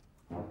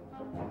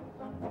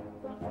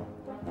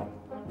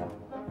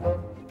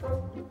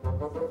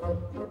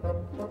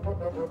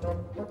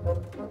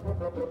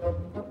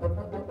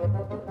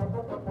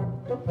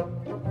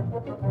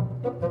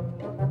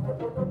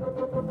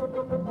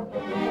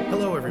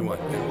Hello everyone,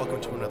 and welcome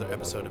to another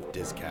episode of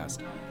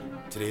Dizcast.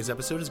 Today's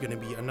episode is going to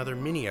be another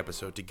mini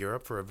episode to gear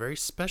up for a very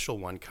special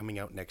one coming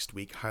out next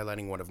week,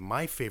 highlighting one of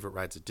my favorite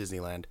rides at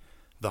Disneyland,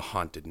 the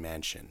Haunted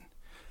Mansion.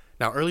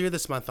 Now, earlier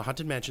this month, the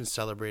Haunted Mansion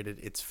celebrated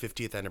its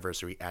 50th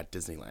anniversary at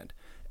Disneyland,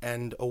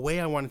 and a way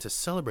I wanted to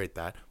celebrate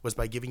that was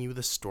by giving you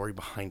the story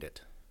behind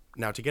it.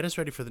 Now, to get us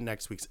ready for the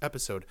next week's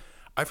episode,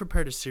 I've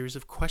prepared a series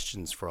of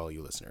questions for all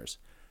you listeners,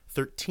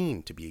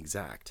 13 to be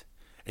exact.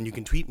 And you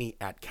can tweet me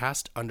at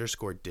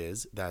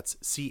cast_diz, that's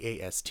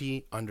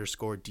CAST_DIS,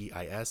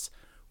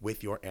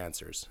 with your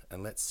answers.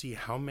 And let's see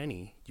how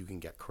many you can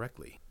get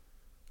correctly.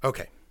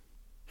 Okay,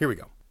 here we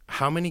go.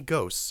 How many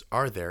ghosts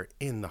are there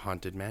in the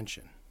Haunted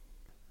Mansion?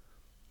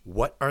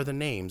 What are the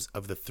names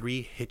of the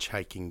 3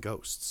 hitchhiking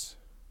ghosts?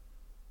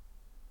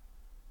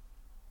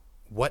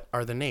 What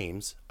are the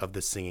names of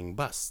the singing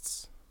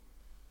busts?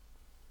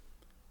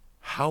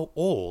 How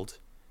old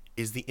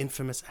is the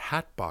infamous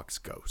Hatbox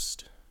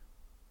Ghost?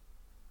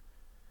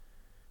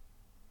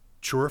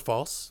 True or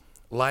false,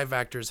 live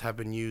actors have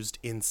been used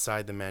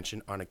inside the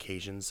mansion on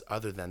occasions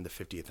other than the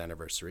 50th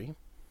anniversary.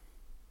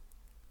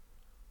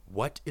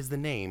 What is the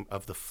name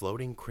of the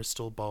floating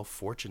crystal ball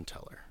fortune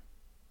teller?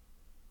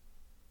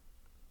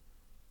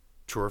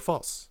 True or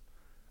false,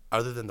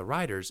 other than the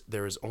riders,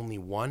 there is only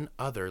one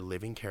other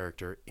living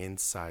character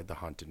inside the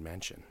Haunted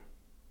Mansion.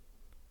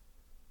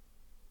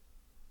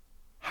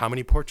 How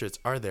many portraits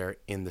are there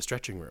in the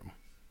stretching room?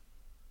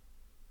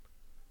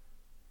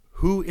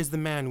 Who is the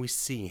man we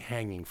see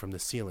hanging from the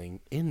ceiling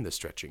in the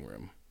stretching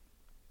room?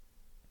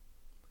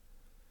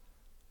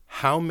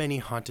 How many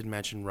Haunted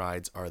Mansion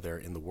rides are there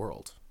in the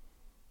world?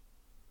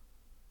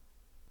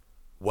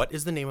 What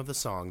is the name of the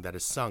song that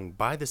is sung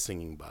by the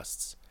singing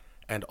busts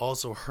and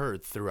also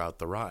heard throughout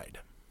the ride?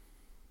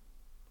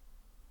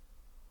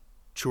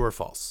 True or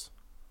false?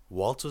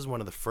 Walt was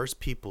one of the first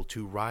people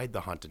to ride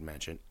the Haunted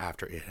Mansion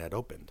after it had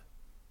opened.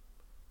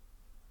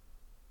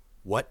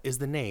 What is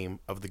the name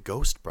of the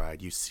ghost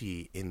bride you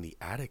see in the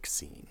attic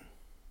scene?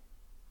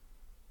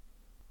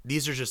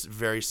 These are just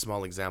very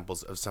small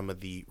examples of some of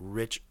the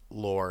rich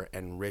lore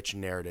and rich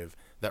narrative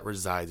that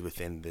resides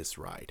within this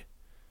ride.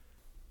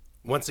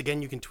 Once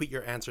again, you can tweet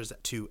your answers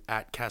to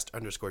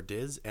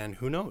 @cast_diz, and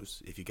who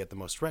knows, if you get the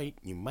most right,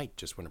 you might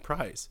just win a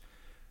prize.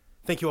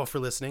 Thank you all for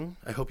listening.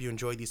 I hope you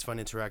enjoyed these fun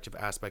interactive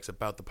aspects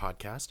about the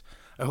podcast.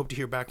 I hope to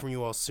hear back from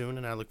you all soon,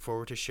 and I look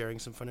forward to sharing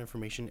some fun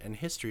information and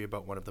history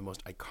about one of the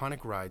most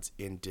iconic rides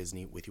in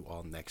Disney with you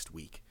all next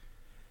week.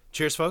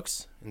 Cheers,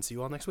 folks, and see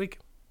you all next week.